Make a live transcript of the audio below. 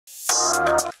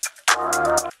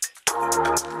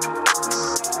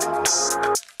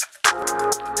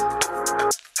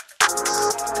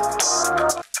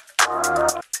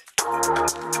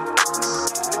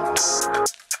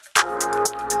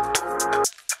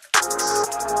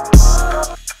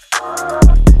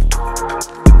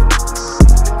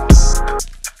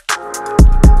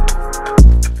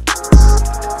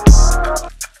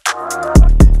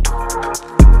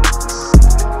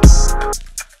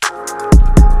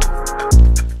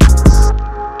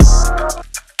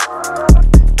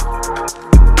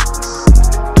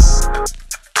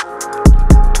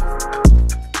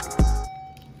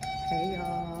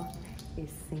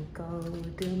It's Cinco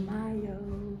De Mayo,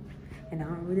 and I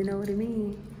don't really know what it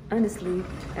means. Honestly,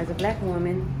 as a black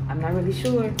woman, I'm not really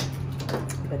sure.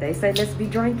 But they say let's be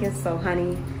drinking, so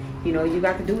honey, you know, you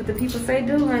got to do what the people say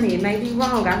do, honey. It may be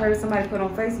wrong. I heard somebody put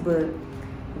on Facebook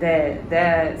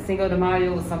that Cinco de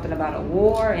Mayo was something about a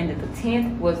war, and that the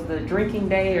 10th was the drinking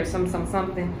day or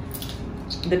something.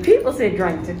 The people said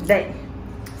drink today.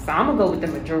 So I'm gonna go with the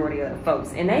majority of the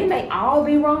folks. And they may all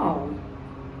be wrong,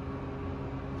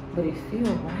 but it feels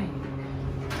right.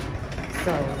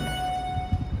 So,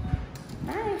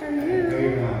 hi, how are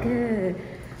you? Good.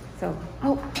 So,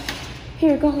 oh,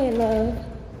 here, go ahead, love.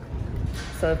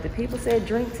 So if the people said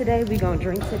drink today, we gonna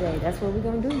drink today. That's what we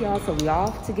gonna do, y'all. So we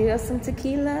off to get us some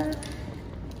tequila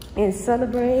and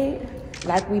celebrate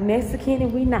like we Mexican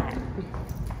and we not.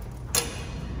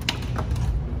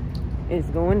 It's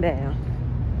going down.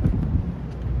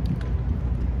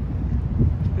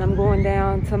 I'm going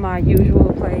down to my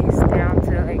usual place, down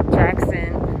to like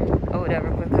Jackson or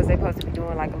whatever, because they're supposed to be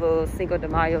doing like a little Cinco de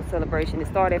Mayo celebration. It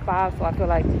started at 5, so I feel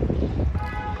like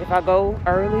if I go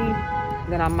early,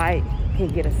 then I might can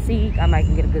get a seat. I might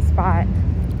can get a good spot,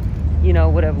 you know,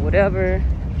 whatever.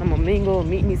 I'm gonna mingle,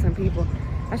 meet me some people.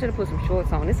 I should have put some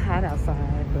shorts on. It's hot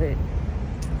outside, but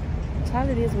child,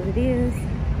 it is what it is.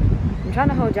 I'm trying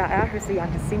to hold y'all out here so y'all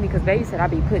can see me, because baby said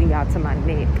I'd be putting y'all to my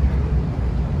neck.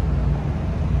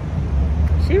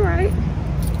 She right.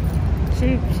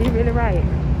 She really right.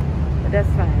 But that's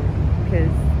fine,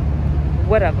 because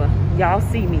whatever. Y'all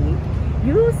see me.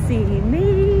 You see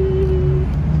me.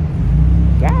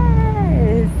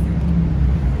 Yes.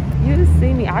 You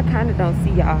see me. I kind of don't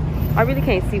see y'all. I really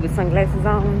can't see with sunglasses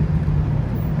on,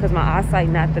 because my eyesight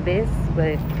not the best,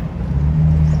 but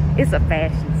it's a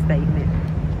fashion statement.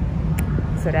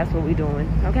 So that's what we're doing,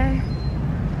 okay?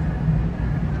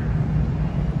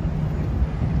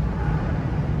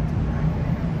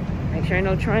 Make sure ain't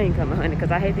no train coming, honey, because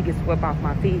I hate to get swept off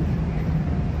my feet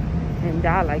and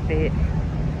die like that.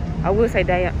 I would say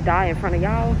die in front of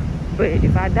y'all, but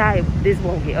if I die, this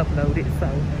won't get uploaded, so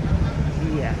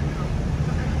yeah.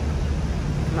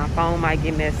 My phone might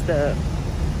get messed up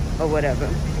or whatever.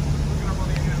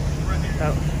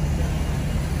 So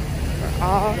we're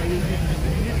all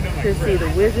to see the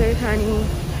wizard, honey,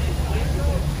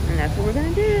 and that's what we're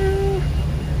gonna do.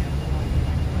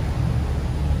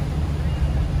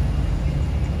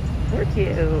 We're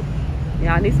cute.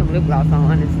 Yeah, I need some lip gloss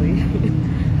on, honestly.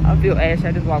 I feel ashy.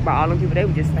 I just walked by all them people. They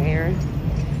were just staring.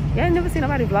 Yeah, I never seen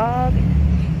nobody vlog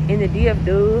in the DF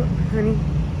dub, honey.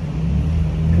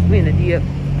 Cause we in the DF.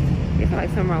 It feel like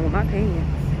something wrong with my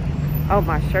pants. Oh,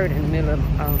 my shirt in the middle of.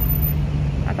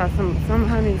 I thought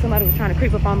somebody was trying to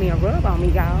creep up on me and rub on me,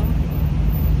 y'all.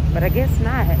 But I guess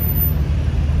not.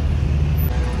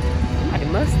 Somebody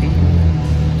musty.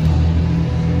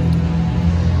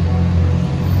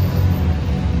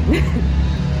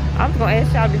 I was gonna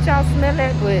ask y'all, did y'all smell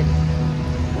that? But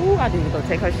ooh, I didn't go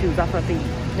take her shoes off her feet.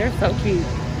 They're so cute.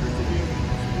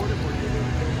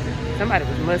 Somebody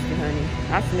was musty, honey.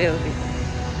 I smelled it.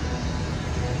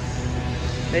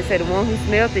 They said the one who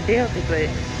smelled it dealt it, but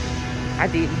I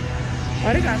didn't.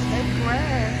 Oh, they got fake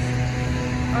grass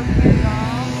up here,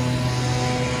 y'all.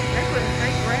 They put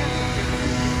fake grass up there.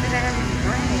 They have any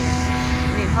grass.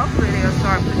 I mean, hopefully they'll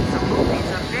start putting some movies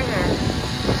up there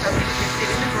so people can sit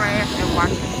in the grass and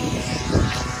watch it.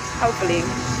 Hopefully.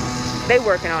 They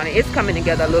working on it. It's coming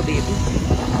together a little bit.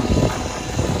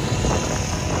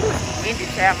 Windy,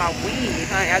 child, my wig,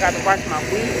 honey. I got to wash my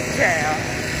wig, child.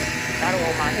 I don't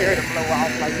want my hair to blow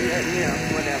off like that, you know,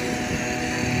 whatever.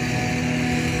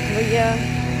 But yeah,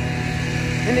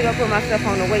 let me go put myself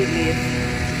on the wait list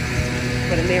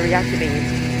for the mariachi band,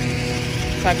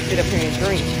 so I can sit up here and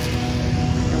drink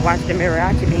and watch the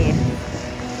mariachi band.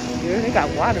 Yeah, they got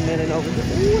watermelon over here.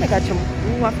 Ooh, they got some.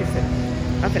 Ooh, I'm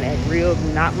finna act real,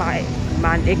 not my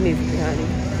ethnicity, honey.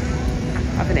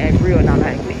 I'm finna act real, not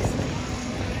my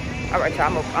ethnicity. All right,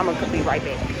 y'all, I'm gonna be right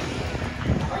back.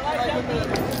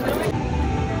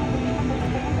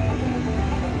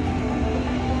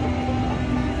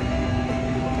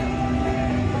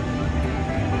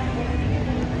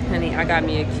 I got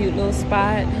me a cute little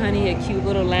spot, honey, a cute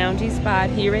little loungy spot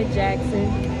here at Jackson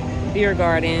Beer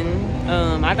Garden.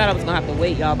 I thought I was gonna have to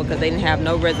wait, y'all, because they didn't have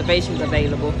no reservations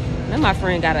available. Then my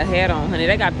friend got a hat on, honey.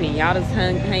 They got pinatas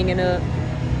hanging up.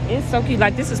 It's so cute.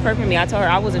 Like, this is perfect for me. I told her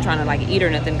I wasn't trying to like eat or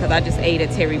nothing because I just ate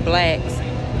at Terry Black's,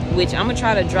 which I'm gonna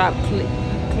try to drop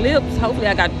clips. Hopefully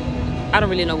I don't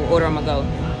really know what order I'm gonna go.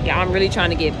 Yeah, I'm really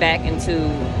trying to get back into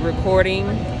recording.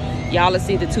 Y'all will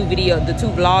see the two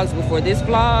vlogs before this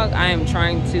vlog. I am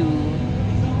trying to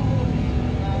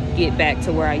get back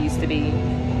to where I used to be.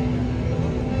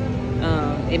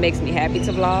 It makes me happy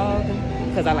to vlog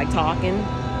because I like talking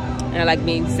and I like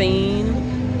being seen,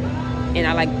 and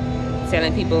I like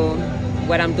telling people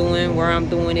what I'm doing, where I'm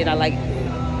doing it. I like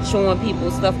showing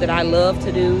people stuff that I love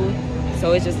to do.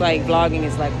 So it's just like vlogging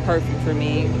is like perfect for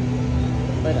me.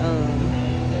 But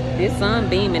this sun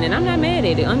beaming and I'm not mad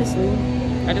at it, honestly.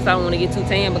 I just don't want to get too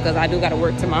tan because I do got to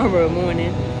work tomorrow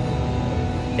morning.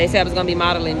 They said I was gonna be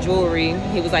modeling jewelry.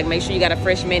 He was like, make sure you got a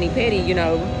fresh mani-pedi, you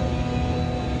know.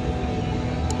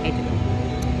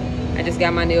 I just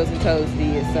got my nails and toes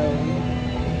did, so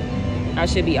I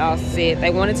should be all set.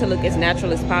 They wanted to look as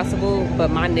natural as possible,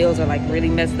 but my nails are like really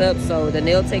messed up. So the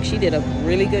nail tech, she did a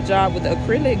really good job with the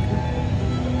acrylic.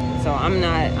 So I'm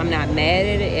not mad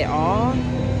at it at all.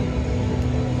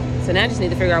 So now I just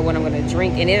need to figure out what I'm gonna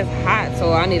drink, and it's hot,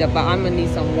 so I'm gonna need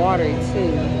some water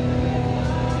too,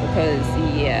 because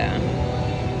yeah,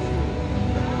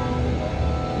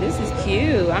 this is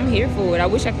cute. I'm here for it. I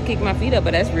wish I could kick my feet up,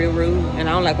 but that's real rude, and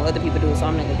I don't like when other people do it, so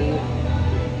I'm not gonna do it.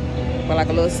 But like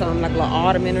a little something, like a little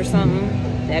ottoman or something,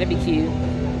 that'd be cute.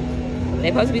 They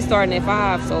supposed to be starting at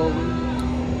 5, so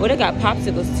well, they got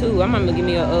popsicles too. I'm gonna give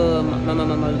me a little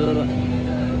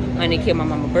honey, kill my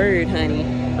mama bird, honey.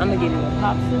 I'm gonna give me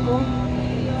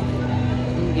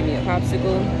a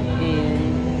popsicle.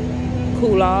 And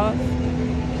cool off.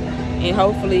 And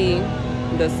hopefully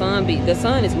the sun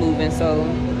is moving. So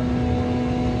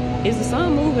is the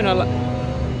sun moving or like,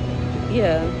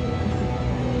 yeah.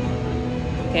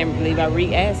 Can't believe I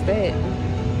re-asked that.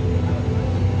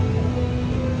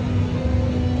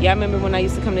 Y'all remember when I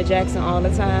used to come to Jackson all the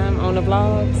time on the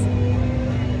vlogs?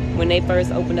 When they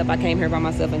first opened up, I came here by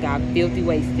myself and got filthy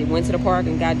wasted. Went to the park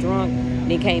and got drunk.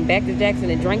 Then came back to Jackson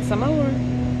and drank some more.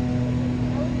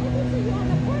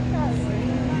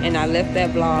 And I left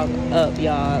that vlog up,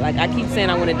 y'all. Like, I keep saying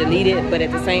I want to delete it, but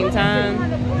at the same time,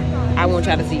 I want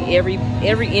y'all to see every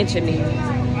inch of me,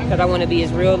 because I want to be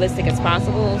as realistic as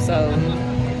possible. So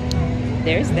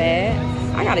there's that.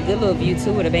 I got a good little view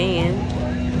too with a band.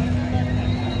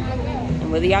 And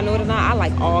whether y'all know it or not, I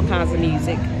like all kinds of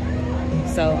music.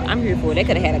 So I'm here for it. They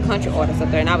could have had a country artist up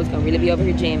there, and I was gonna really be over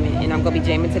here jamming, and I'm gonna be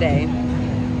jamming today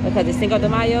because it's Cinco de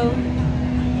Mayo.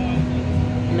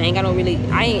 And I ain't got no really.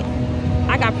 I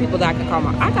got people that I can call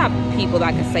I got people that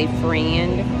I can say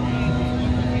friend.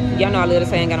 Y'all know I love to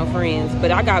say I ain't got no friends,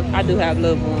 but I do have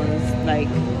loved ones. Like,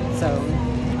 so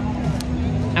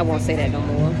I won't say that no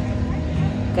more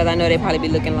because I know they probably be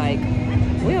looking like,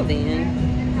 well then.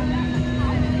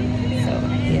 So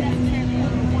yeah.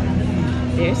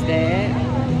 There's that.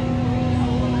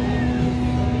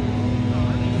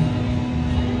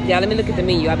 Yeah, let me look at the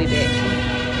menu. I'll be back.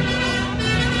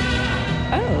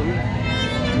 Oh.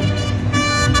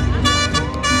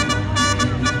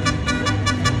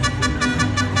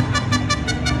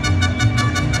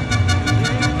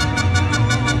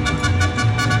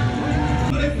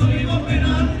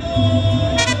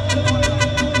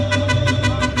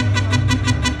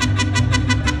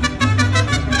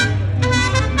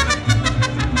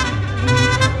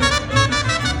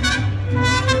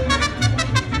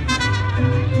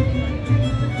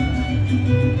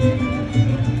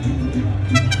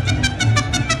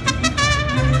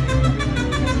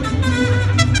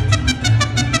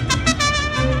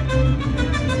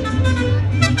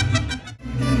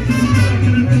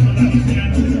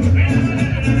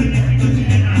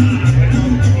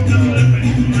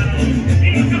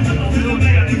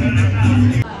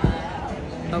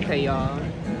 Okay, y'all,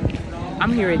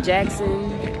 I'm here at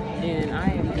Jackson and I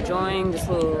am enjoying this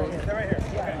little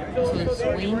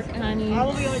swing, honey.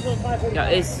 Y'all,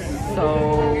 it's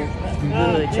so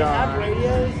good, y'all.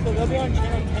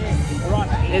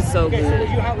 It's so good.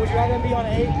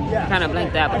 Kind of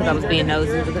blanked out because I was being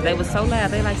nosy because they was so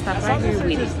loud. They like stopped right here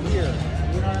with it.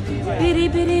 Bitty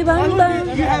bitty bum bum.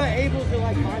 You haven't able to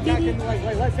like contact them, like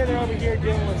let's say they're over here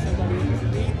dealing with somebody.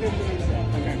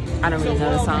 I don't really know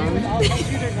the song.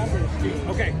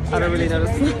 Okay. I don't really know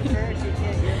the song.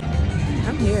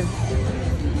 I'm here.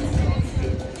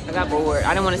 I got bored.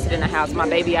 I didn't want to sit in the house. My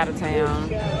baby out of town.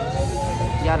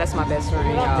 Y'all, that's my best friend,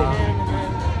 y'all.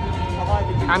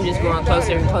 I'm just growing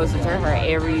closer and closer to her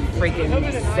every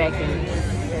freaking second.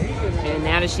 And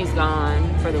now that she's gone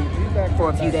for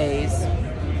a few days,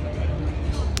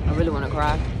 I really want to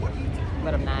cry,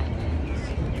 but I'm not,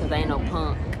 because I ain't no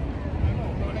punk.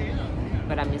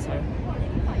 But I miss her.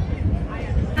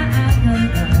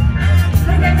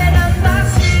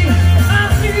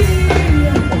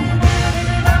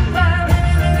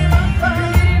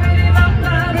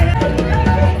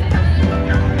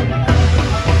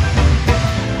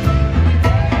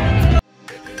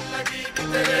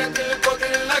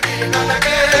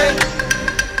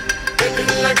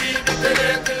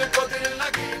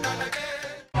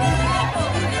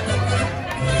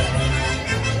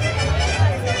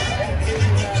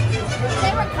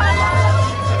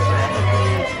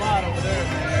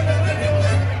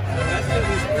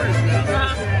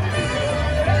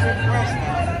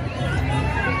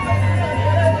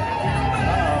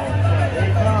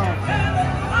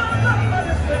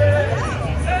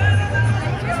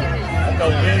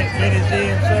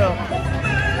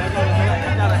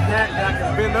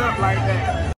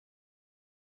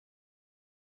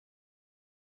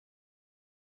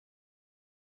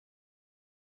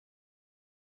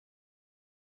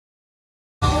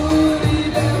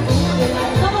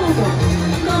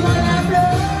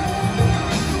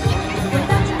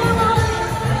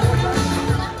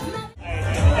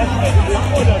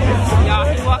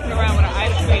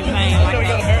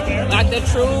 The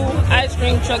true ice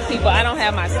cream truck people, I don't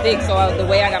have my stick, so the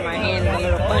way I got my hand is a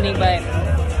little funny, but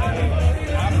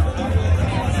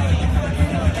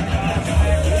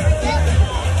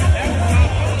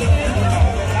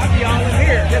I'd be all in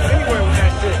here, just anywhere with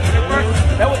that shit.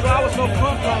 That was why I was so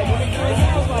pumped, like, I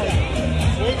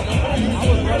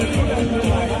was running through that shit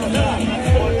like,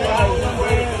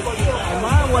 and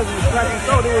mine wasn't a crack and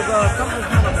soda, it was something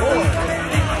kind of bored.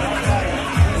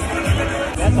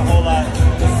 That's a whole lot.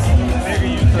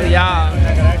 So y'all,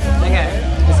 okay.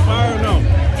 It's fire or no?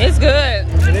 It's good.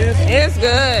 It is? It's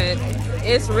good.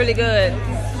 It's really good.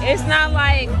 It's not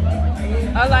like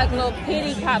a little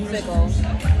pity popsicle.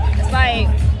 It's like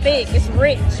thick. It's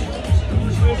rich.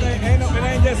 It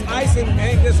ain't just ice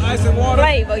and water.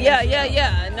 Flavor.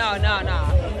 Yeah. No. I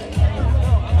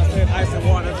said ice and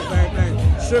water. That's the same thing.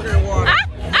 Sugar and water.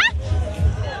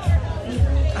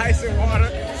 Ice and water.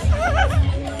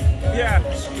 Yeah,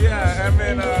 I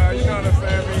mean, you know what I'm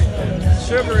saying? I mean,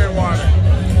 sugar and water.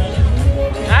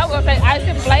 I was gonna say ice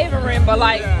and flavoring, but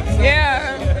like,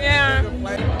 yeah.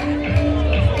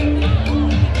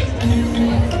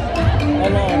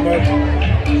 Hold on, bro.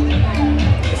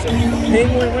 It's a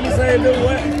penguin. What do you say it do?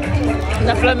 What?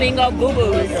 The flamingo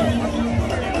boo-boos.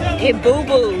 It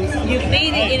boo-boos. You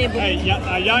feed it and it Hey,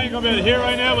 y'all ain't gonna be able to hear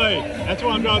right now, but that's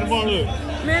why I'm driving tomorrow, look.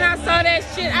 Man, I saw that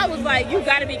shit. I was like, you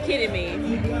gotta be kidding me.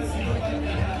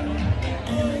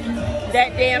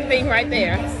 That damn thing right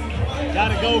there.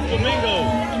 Gotta go flamingo.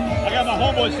 I got my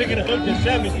homeboy singing the hook to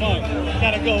 70s funk.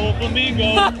 Gotta go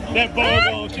flamingo. That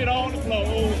burger shit on the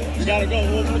floor. Gotta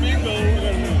go flamingo.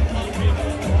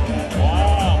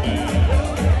 Wow, man.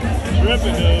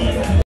 Tripping, dude.